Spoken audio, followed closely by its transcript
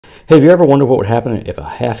Hey, have you ever wondered what would happen if a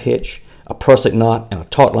half hitch, a prusik knot, and a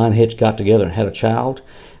taut line hitch got together and had a child?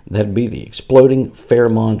 That'd be the Exploding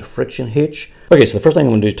Farrimond Friction Hitch. Okay, so the first thing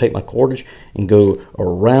I'm going to do is take my cordage and go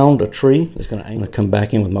around a tree. I'm going to come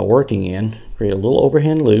back in with my working end, create a little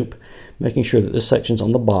overhand loop, making sure that this section's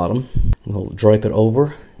on the bottom. I'm going to drape it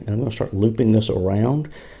over, and I'm going to start looping this around,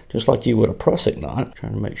 just like you would a prusik knot.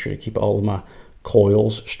 Trying to make sure to keep all of my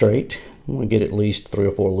coils straight. I'm going to get at least 3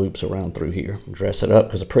 or 4 loops around through here. Dress it up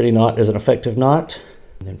because a pretty knot is an effective knot.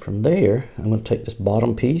 And then from there, I'm going to take this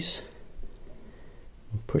bottom piece,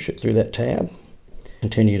 push it through that tab,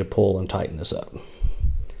 continue to pull and tighten this up.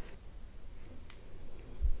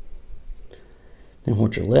 Then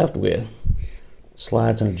what you're left with,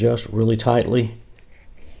 slides and adjust really tightly.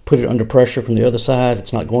 Put it under pressure from the other side.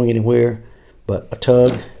 It's not going anywhere, but a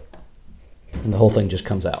tug, and the whole thing just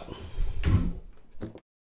comes out.